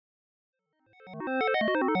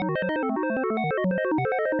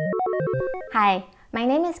Hi, my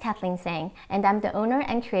name is Cathleen Tseng, and I'm the owner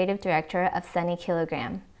and creative director of Sunny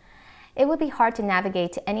Kilogram. It would be hard to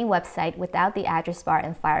navigate to any website without the address bar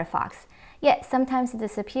in Firefox, yet sometimes it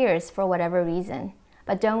disappears for whatever reason.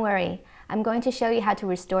 But don't worry, I'm going to show you how to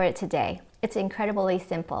restore it today. It's incredibly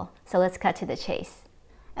simple, so let's cut to the chase.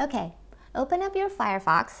 Okay, open up your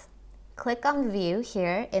Firefox, click on View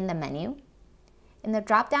here in the menu. In the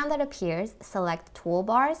drop-down that appears, select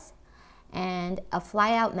Toolbars, and a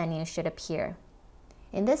flyout menu should appear.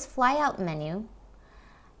 In this flyout menu,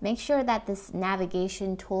 make sure that this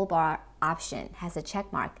navigation toolbar option has a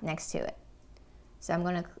check mark next to it. So I'm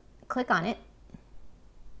going to click on it,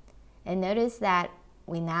 and notice that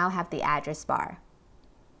we now have the address bar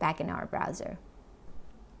back in our browser.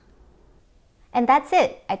 And that's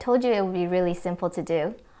it. I told you it would be really simple to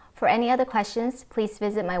do. For any other questions, please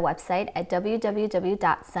visit my website at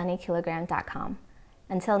www.sunnykilogram.com.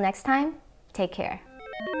 Until next time, take care.